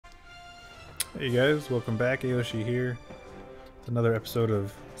Hey guys, welcome back. Ayoshi here. It's another episode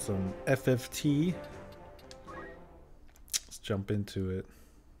of some FFT. Let's jump into it.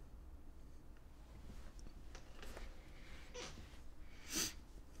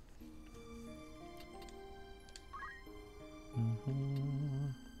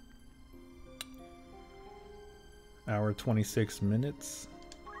 Hour 26 minutes.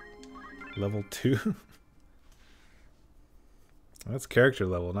 Level 2. That's character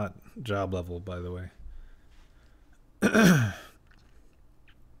level, not job level, by the way.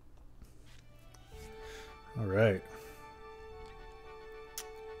 All right.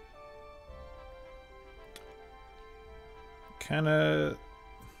 Kind of,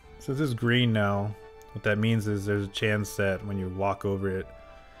 since it's green now, what that means is there's a chance that when you walk over it,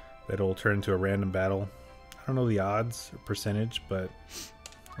 that it'll turn into a random battle. I don't know the odds or percentage, but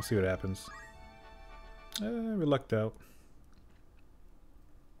we'll see what happens. We lucked out.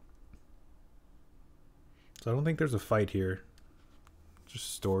 So I don't think there's a fight here.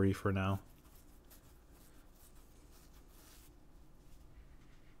 Just story for now.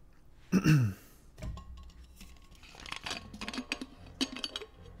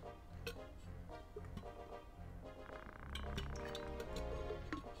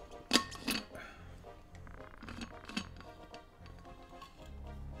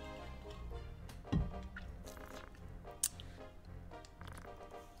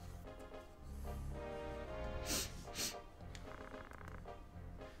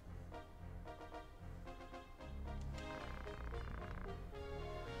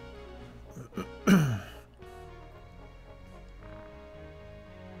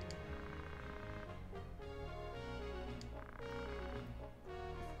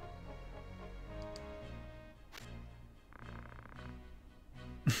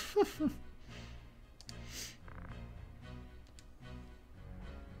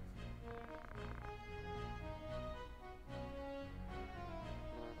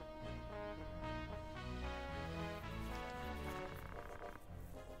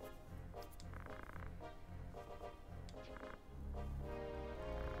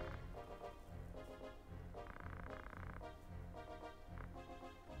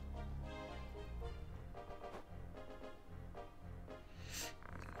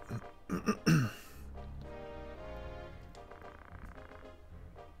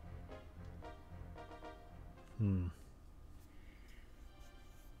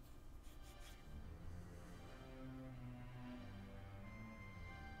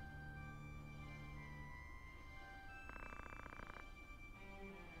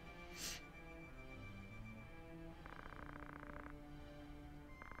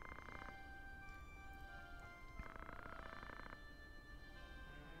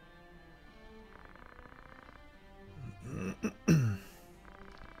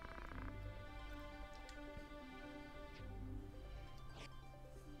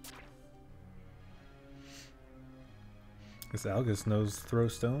 Guess Algus knows throw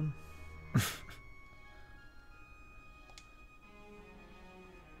stone. A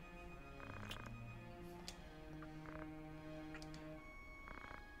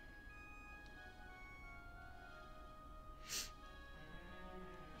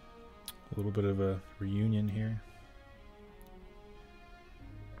little bit of a reunion here.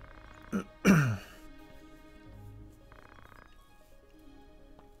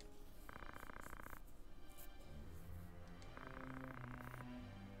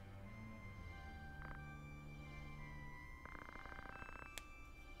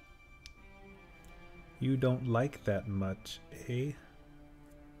 You don't like that much, eh?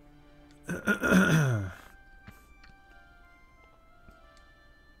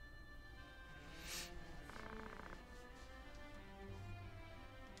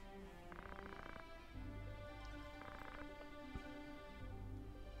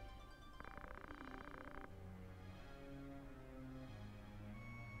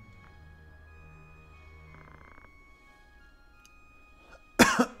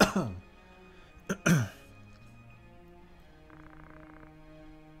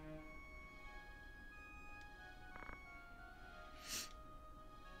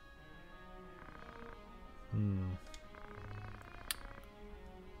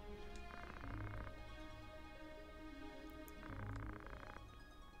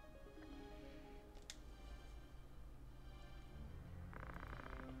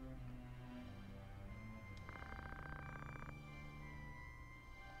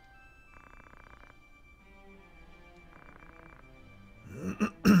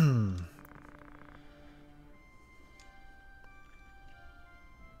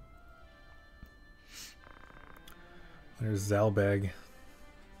 There's Zalbag.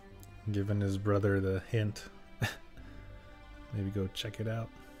 Giving his brother the hint. Maybe go check it out.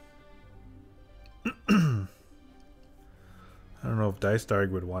 I don't know if Dice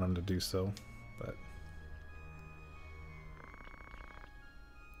Darg would want him to do so, but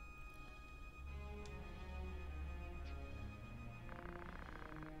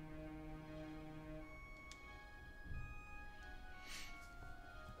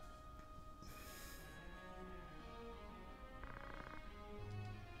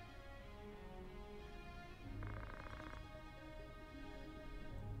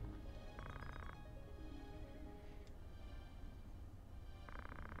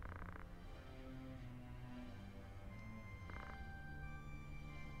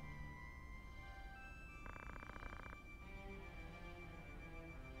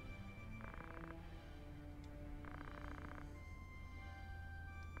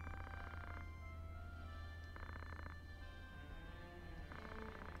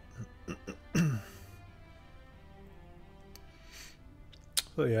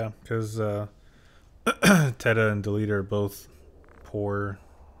so yeah, because Teta and Delita are both poor.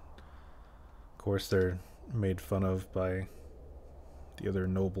 Of course, they're made fun of by the other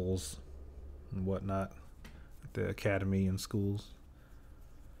nobles and whatnot at the academy and schools.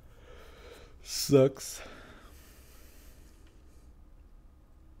 Sucks.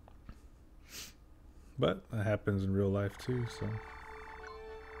 But that happens in real life too, so.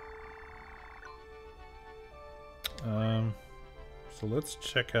 So let's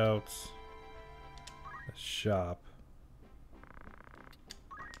check out the shop.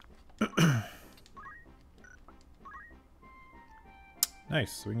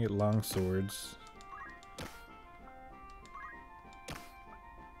 Nice, so we can get long swords.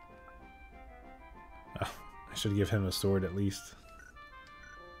 Oh, I should give him a sword at least.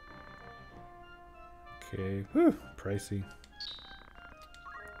 Okay, whew, pricey.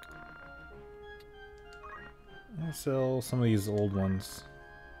 I'll sell some of these old ones.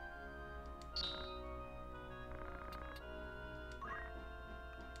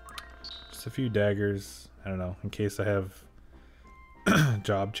 Just a few daggers. I don't know, in case I have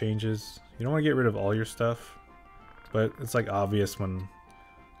job changes. You don't want to get rid of all your stuff, but it's like obvious when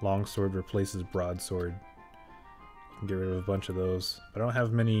longsword replaces broadsword. You can get rid of a bunch of those. But I don't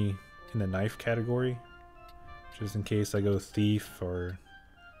have many in the knife category, just in case I go thief or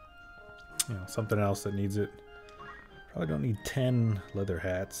something else that needs it. Probably don't need 10 leather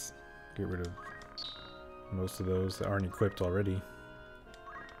hats. Get rid of most of those that aren't equipped already.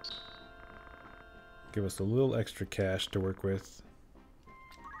 Give us a little extra cash to work with.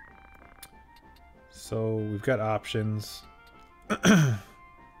 So we've got options.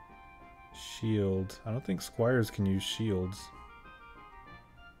 Shield. I don't think squires can use shields.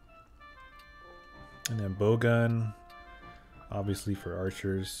 And then bowgun, obviously for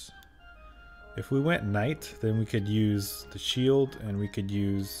archers. If we went knight, then we could use the shield and we could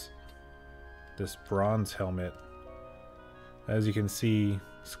use this bronze helmet. As you can see,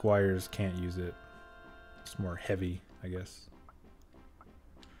 squires can't use it. It's more heavy, I guess.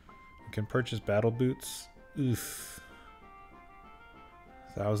 We can purchase battle boots. Oof.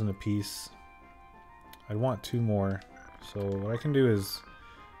 1,000 apiece. I'd want 2 more. So what I can do is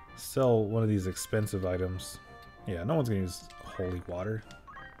sell one of these expensive items. Yeah, no one's gonna use holy water.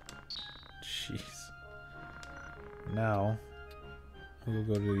 Jeez. Now, we'll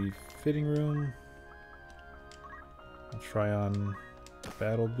go to the fitting room. I'll try on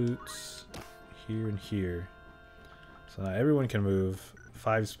battle boots here and here. So now everyone can move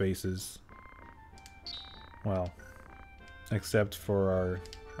 5 spaces. Well, except for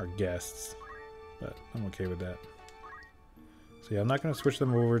our guests. But I'm okay with that. So yeah, I'm not going to switch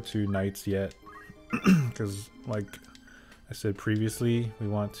them over to knights yet. Because, like I said previously, we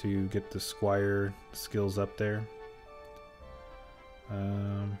want to get the squire skills up there.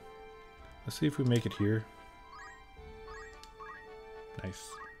 Let's see if we make it here. Nice.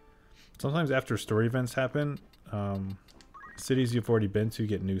 Sometimes after story events happen, cities you've already been to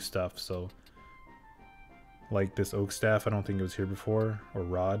get new stuff. So, like this oak staff, I don't think it was here before, or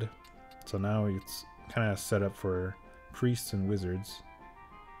rod. So now it's kind of set up for priests and wizards.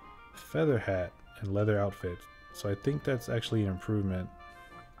 Feather hat and leather outfit. So I think that's actually an improvement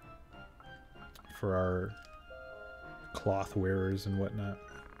for our cloth wearers and whatnot.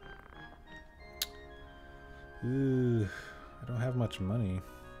 Ooh, I don't have much money.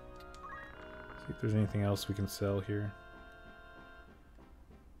 See if there's anything else we can sell here.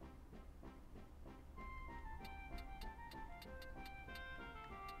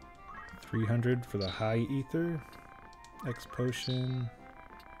 $300 for the high ether. X potion.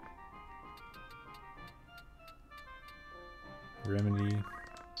 Remedy.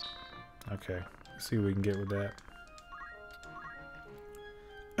 Okay, let's see what we can get with that.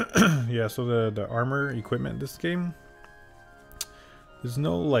 Yeah, so the armor equipment in this game, there's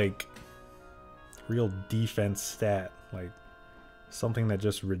no like real defense stat, like something that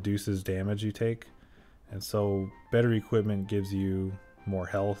just reduces damage you take. And so better equipment gives you more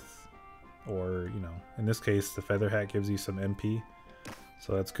health, or, you know, in this case the feather hat gives you some MP,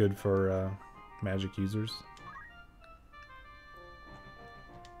 so that's good for magic users.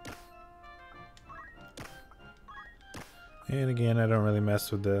 And again, I don't really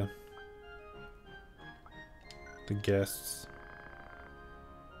mess with the guests.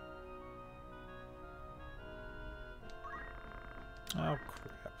 Oh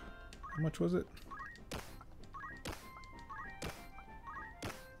crap. How much was it?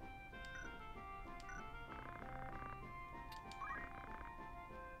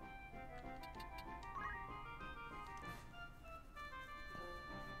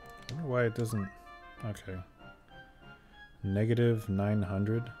 I wonder why it doesn't. Okay. Negative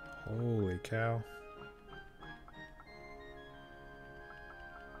 900. Holy cow.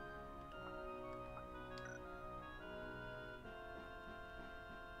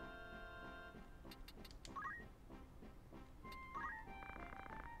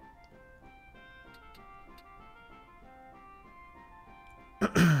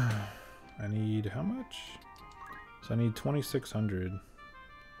 I need how much? So I need 2,600.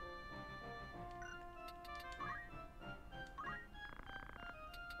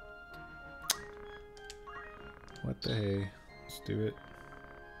 What the hey? Let's do it.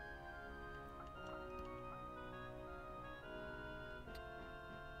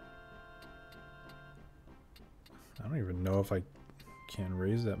 I don't even know if I can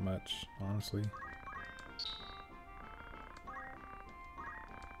raise that much, honestly.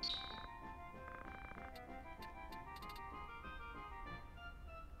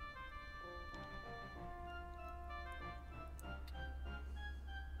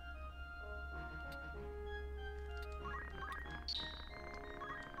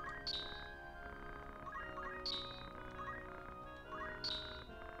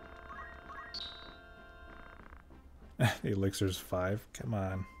 The elixir's 5. Come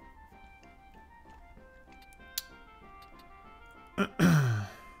on. I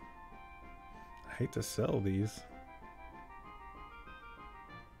hate to sell these.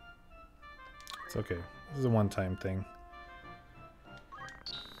 It's okay. This is a one-time thing.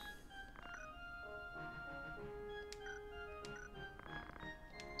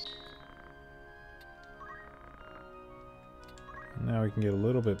 Now we can get a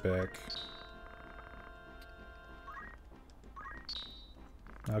little bit back.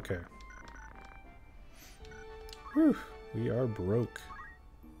 Okay. Whew, we are broke.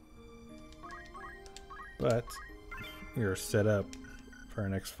 But we are set up for our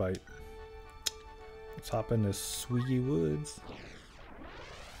next fight. Let's hop into Swiggy Woods.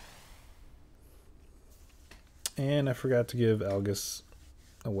 And I forgot to give Algus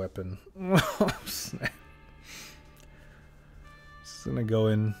a weapon. Oh, snap. Just gonna go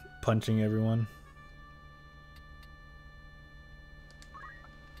in punching everyone.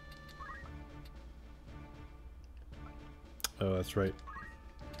 Oh, that's right.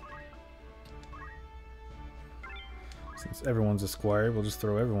 Since everyone's a squire, we'll just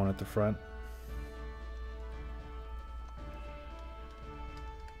throw everyone at the front.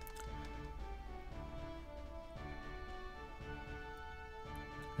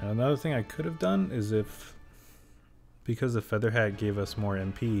 Now, another thing I could have done is if, because the feather hat gave us more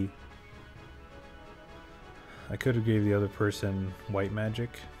MP, I could have gave the other person white magic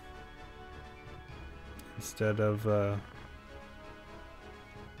instead of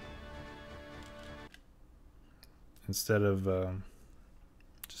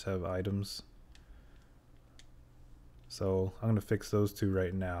just have items. So I'm gonna fix those two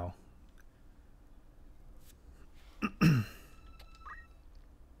right now.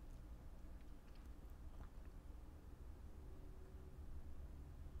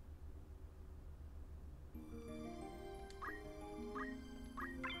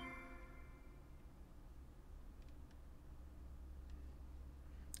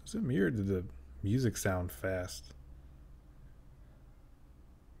 Is it me or did the music sound fast?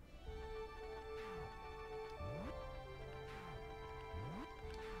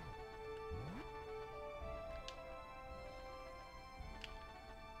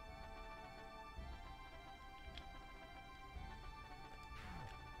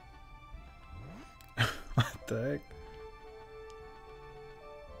 What the heck?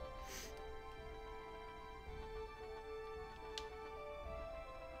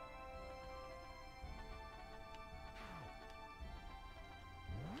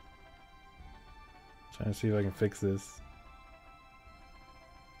 Trying to see if I can fix this.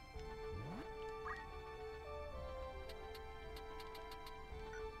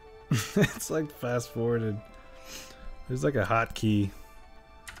 It's like fast forwarded. There's like a hotkey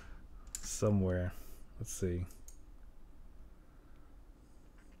somewhere. Let's see.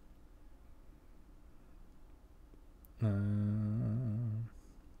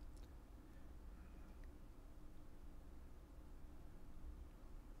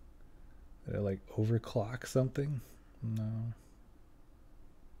 Did I like overclock something? No.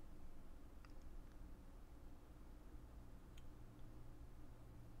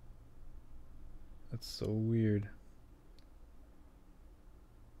 That's so weird.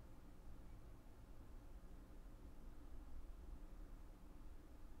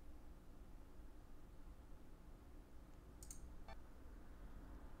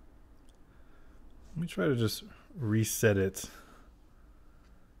 Let me try to just reset it.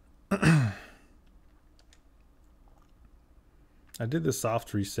 I did the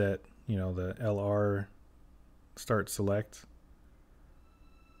soft reset, you know, the LR start select.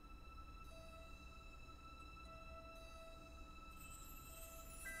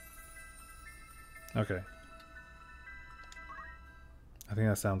 Okay. I think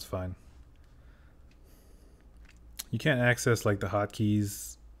that sounds fine. You can't access like the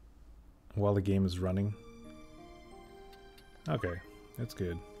hotkeys while the game is running. Okay, that's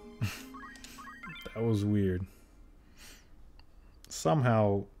good. That was weird.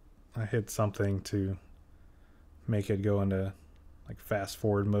 Somehow I hit something to make it go into like fast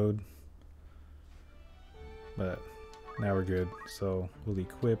forward mode. But now we're good. So we'll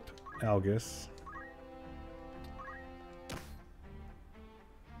equip Algus.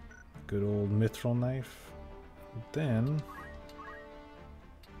 Good old mithril knife. Then,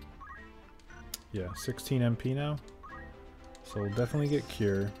 yeah, 16 MP now. So we'll definitely get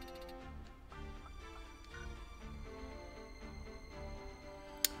cure.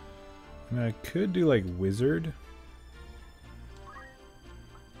 I mean, I could do like wizard.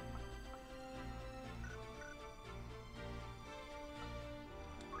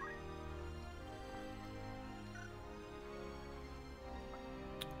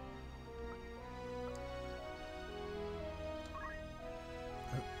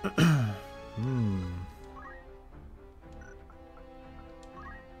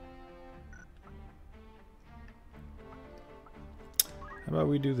 How about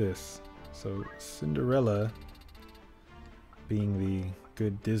we do this? So Cinderella, being the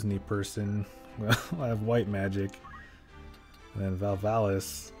good Disney person, will have white magic, and then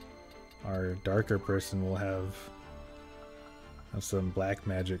Valvalis, our darker person, will have some black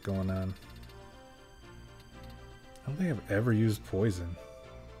magic going on. I don't think I've ever used poison.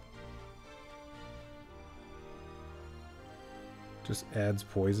 Just adds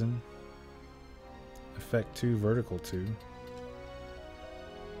poison. Effect 2, vertical 2.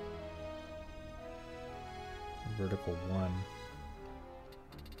 Vertical 1.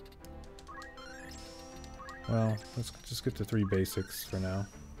 Well, let's just get to 3 basics for now.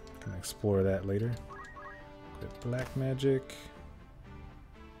 Can explore that later. Equip black magic.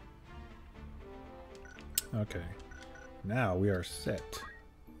 Okay. Now we are set.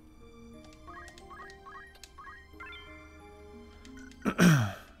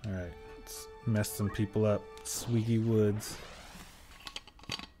 Alright, let's mess some people up. Swiggy Woods.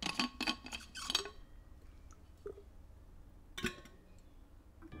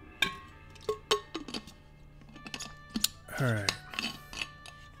 Alright.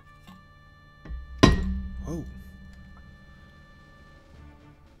 Whoa.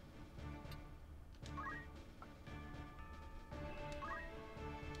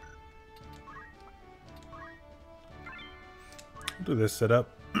 I'll do this setup.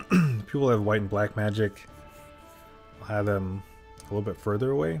 People have white and black magic. I'll have them a little bit further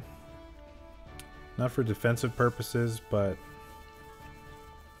away. Not for defensive purposes, but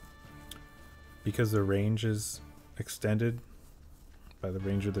because their range is extended by the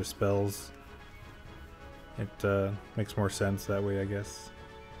range of their spells, it makes more sense that way, I guess.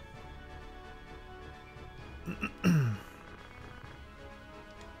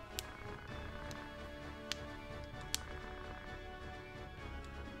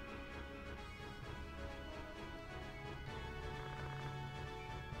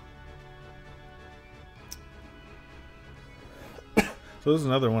 So this is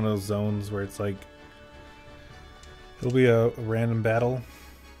another one of those zones where it's like it'll be a random battle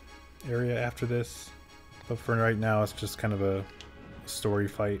area after this, but for right now it's just kind of a story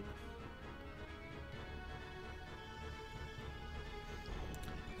fight.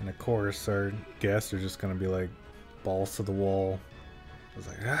 And of course our guests are just going to be like balls to the wall,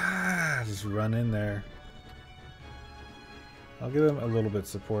 was like, ah, just run in there. I'll give him a little bit of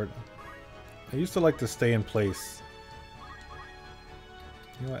support. I used to like to stay in place.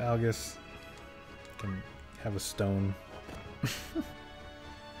 You know what, Algus? Can have a stone.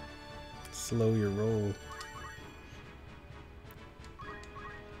 Slow your roll.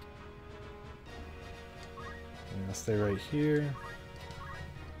 And I'll stay right here.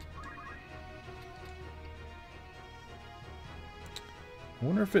 I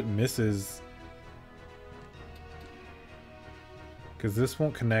wonder if it misses, because this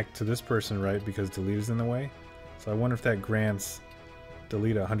won't connect to this person, right? Because delete is in the way. So I wonder if that grants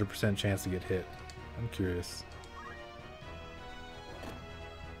delete a 100% chance to get hit. I'm curious.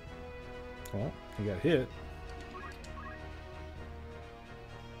 Well, he got hit.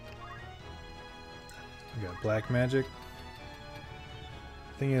 We got black magic.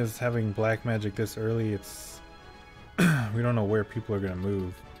 Thing is, having black magic this early, it's we don't know where people are going to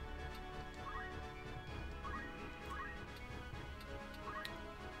move.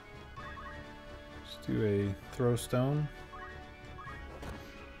 Let's do a throw stone.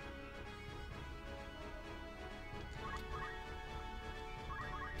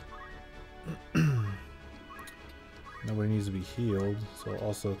 Nobody needs to be healed, so I'll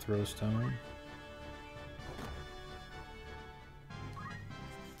also throw stone.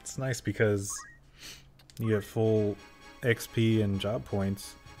 It's nice because you get full XP and job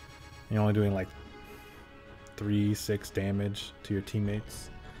points. You're only doing like 3-6 damage to your teammates,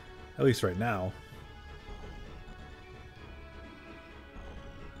 at least right now.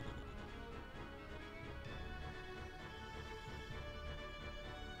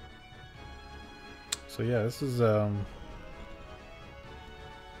 So yeah, this is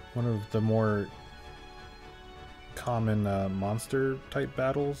one of the more common monster type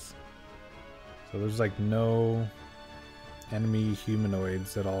battles. So there's like no enemy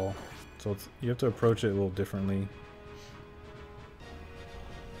humanoids at all. So you have to approach it a little differently.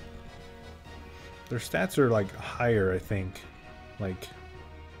 Their stats are like higher, I think, like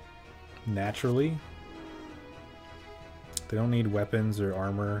naturally. They don't need weapons or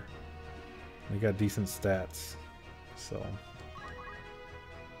armor. They got decent stats. So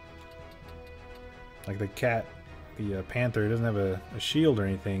like the cat, the panther doesn't have a shield or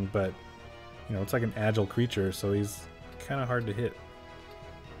anything, but you know, it's like an agile creature, so he's kind of hard to hit.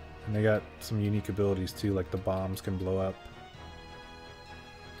 And they got some unique abilities too, like the bombs can blow up.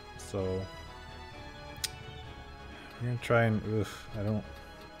 So we're gonna try and I don't.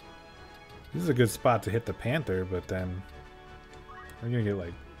 This is a good spot to hit the panther, but then we're gonna get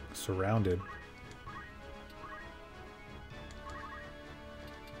like surrounded.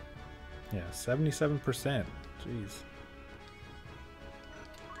 Yeah, 77%. Jeez.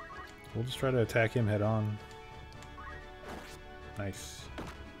 We'll just try to attack him head on. Nice.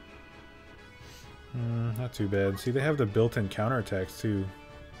 Not too bad. See, they have the built-in counterattacks too.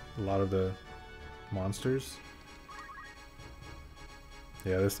 A lot of the monsters.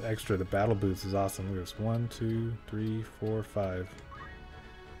 Yeah, this extra, the battle boots is awesome. Look at this. 1, 2, 3, 4, 5.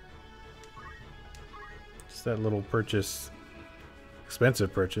 Just that little purchase.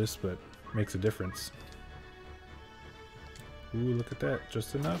 Expensive purchase, but makes a difference. Ooh, look at that.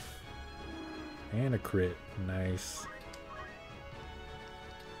 Just enough. And a crit. Nice.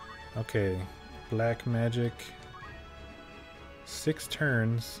 Okay. Black magic. 6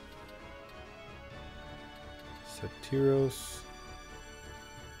 turns. Satiros.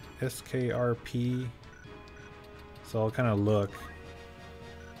 SKRP. So I'll kind of look.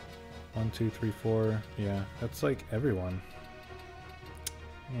 1, 2, 3, 4. Yeah, that's like everyone.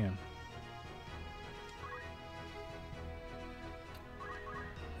 Man.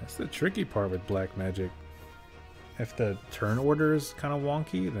 That's the tricky part with black magic. If the turn order is kind of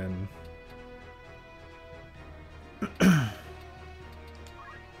wonky, then you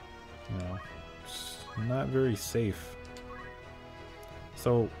know, it's not very safe.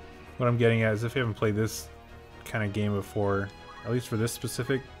 So what I'm getting at is, if you haven't played this kind of game before, at least for this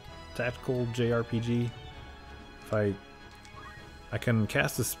specific tactical JRPG, if I can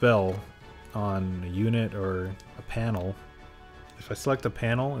cast a spell on a unit or a panel. If I select a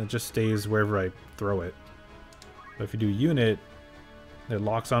panel, it just stays wherever I throw it. But if you do unit, it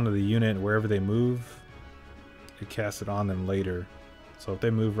locks onto the unit wherever they move. It casts it on them later. So if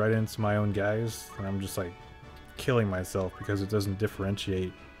they move right into my own guys, then I'm just like killing myself because it doesn't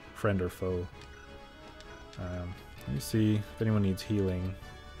differentiate friend or foe. Let me see if anyone needs healing.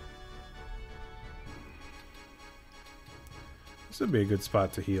 This would be a good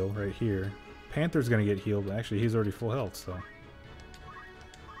spot to heal right here. Panther's gonna get healed, but actually he's already full health, so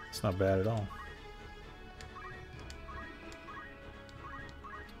it's not bad at all.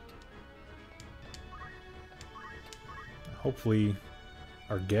 hopefully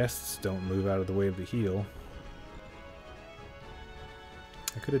our guests don't move out of the way of the heal.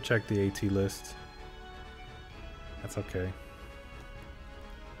 I could have checked the AT list. That's okay.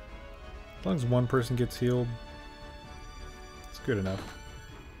 As long as one person gets healed, it's good enough.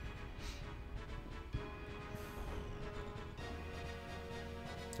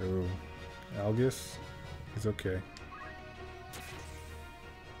 Oh, Algus is okay.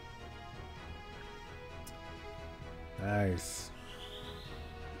 Nice.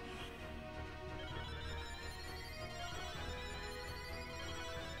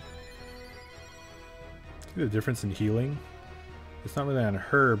 See the difference in healing? It's not really on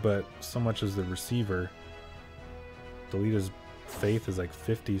her, but so much as the receiver. Delita's faith is like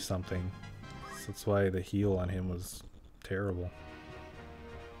 50 something. So that's why the heal on him was terrible.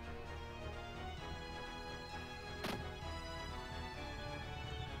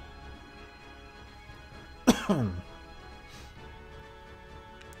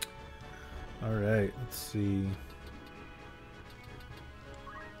 Alright, let's see.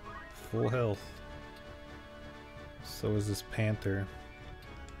 Full health. So is this panther.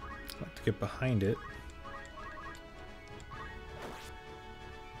 I'd like to get behind it.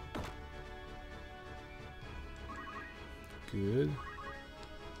 Good.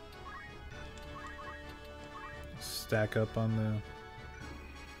 Stack up on the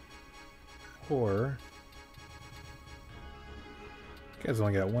horror. You guys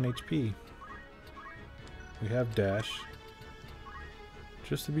only got 1 HP. We have dash.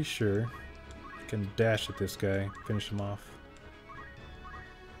 Just to be sure. I can dash at this guy, finish him off.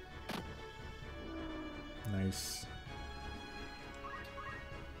 Nice.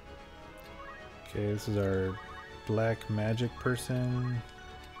 Okay, this is our black magic person.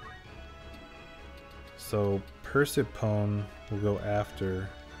 So Persipone will go after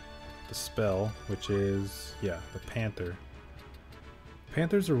the spell, which is, yeah, the panther.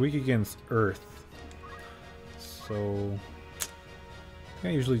 Panthers are weak against earth, so I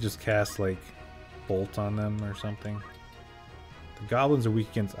usually just cast like bolt on them or something. The goblins are weak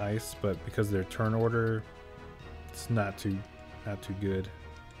against ice, but because of their turn order, it's not too good.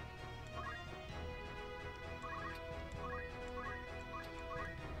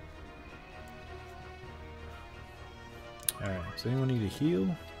 Alright, does anyone need a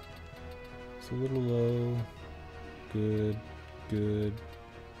heal? It's a little low. Good. Good.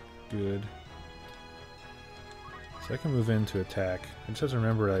 Good. So I can move in to attack. I just have to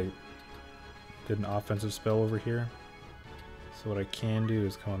remember I did an offensive spell over here. So what I can do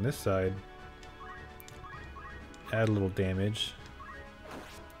is come on this side, add a little damage.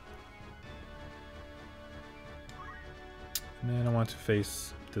 And then I want to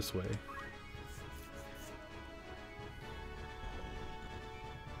face this way.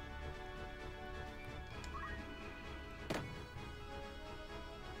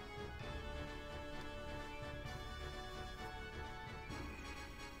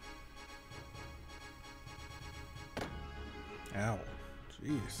 Ow.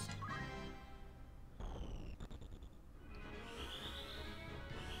 Jeez.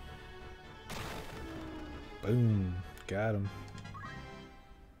 Boom. Got him.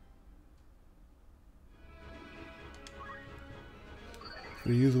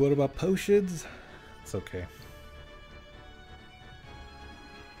 We use what about potions? It's okay.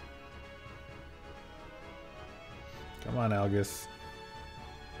 Come on, Algus.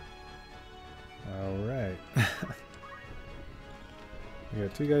 Alright. We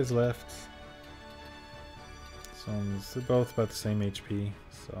got 2 guys left. They're both about the same HP,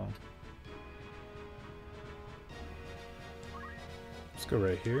 so let's go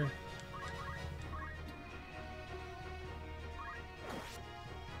right here.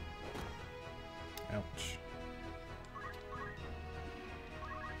 Ouch.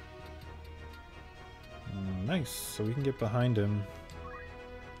 Nice, so we can get behind him.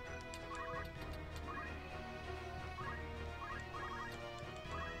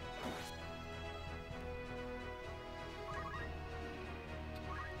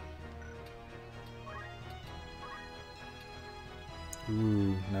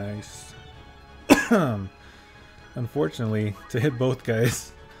 Ooh, nice. Unfortunately, to hit both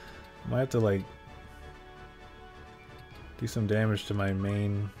guys, I might have to like do some damage to my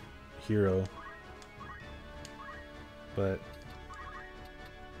main hero. But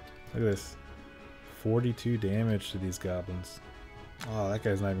look at this. 42 damage to these goblins. Oh, that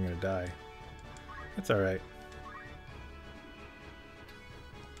guy's not even gonna die. That's alright.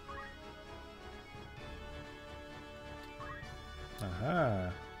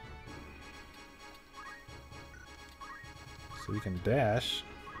 Aha. So we can dash,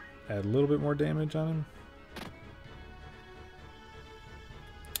 add a little bit more damage on him.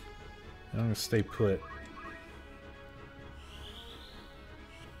 And I'm gonna stay put.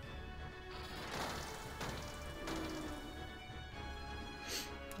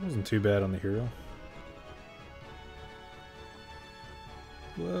 Wasn't too bad on the hero.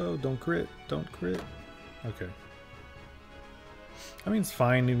 Whoa, don't crit, don't crit. Okay. I mean, it's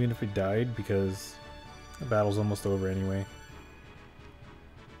fine even if we died because the battle's almost over anyway.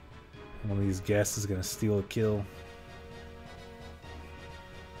 One of these guests is gonna steal a kill.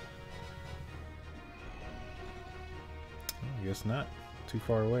 I guess not. Too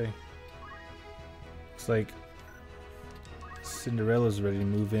far away. Looks like Cinderella's ready to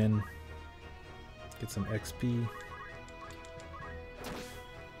move in. Get some XP.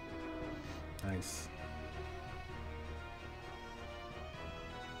 Nice.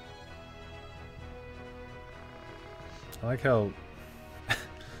 I like how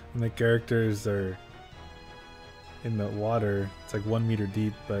when the characters are in the water, it's like 1 meter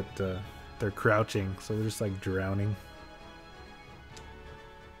deep, but they're crouching, so they're just like drowning.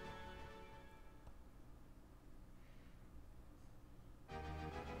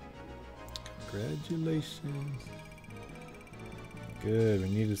 Congratulations. Good, we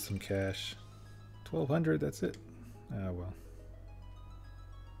needed some cash. 1200, that's it. Ah, well.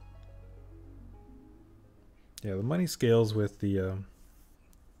 Yeah, the money scales with the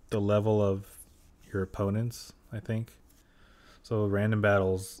level of your opponents, I think. So random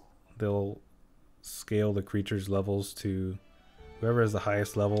battles, they'll scale the creatures' levels to whoever has the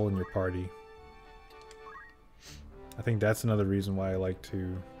highest level in your party. I think that's another reason why I like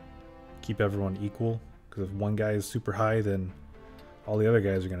to keep everyone equal, because if one guy is super high, then all the other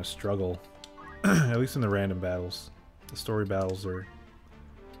guys are going to struggle. At least in the random battles. The story battles are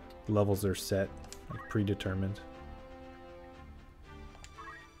levels are set, like predetermined.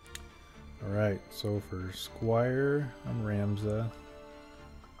 Alright, so for Squire, I'm Ramza.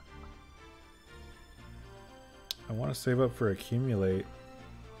 I want to save up for Accumulate.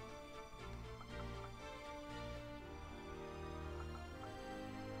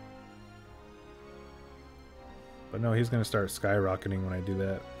 But no, he's going to start skyrocketing when I do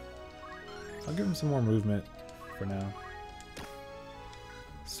that. I'll give him some more movement for now.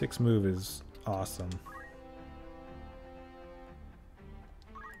 6 move is awesome.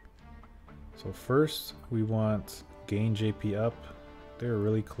 So first we want gain JP up. They're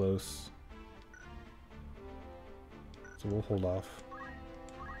really close. So we'll hold off.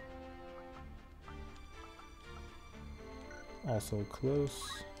 Also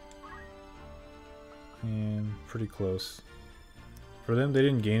close. And pretty close. For them, they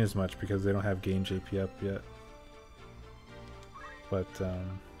didn't gain as much because they don't have gain JP up yet. But,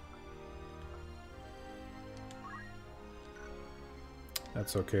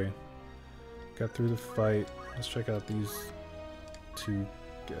 that's okay. Got through the fight. Let's check out these 2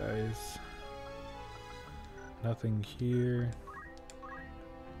 guys. Nothing here.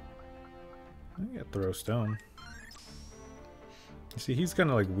 I got throw stone. You see, he's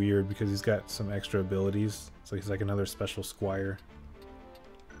kind of like weird because he's got some extra abilities. So he's like another special Squire.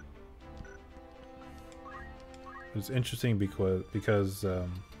 It's interesting because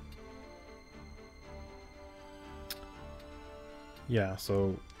yeah,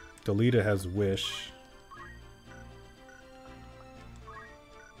 so Delita has Wish.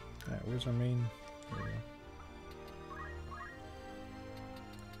 Alright, where's our main? There we go.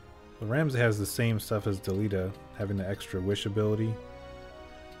 The Ramza has the same stuff as Delita, having the extra Wish ability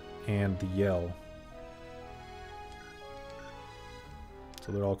and the Yell.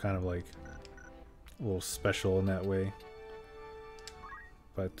 So they're all kind of like a little special in that way.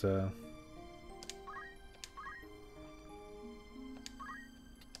 But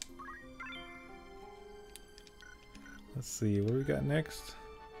let's see, what do we got next?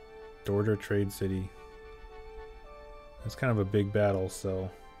 Dorder Trade City. It's kind of a big battle, so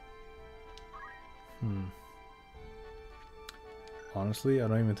honestly, I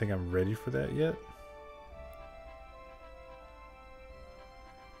don't even think I'm ready for that yet.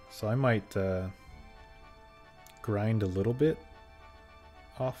 So I might grind a little bit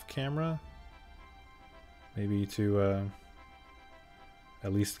off camera, maybe to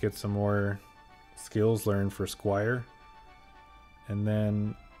at least get some more skills learned for Squire, and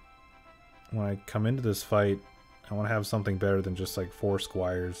then when I come into this fight I want to have something better than just like 4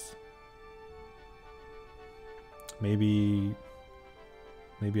 Squires. Maybe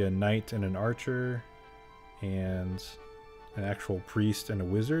a knight and an archer and an actual priest and a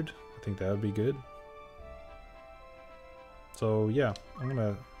wizard. I think that would be good. So yeah, I'm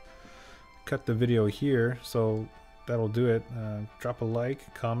gonna cut the video here, so that'll do it. Drop a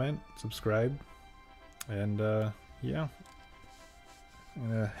like, comment, subscribe, and yeah. I'm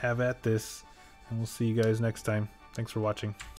gonna have at this, and we'll see you guys next time. Thanks for watching.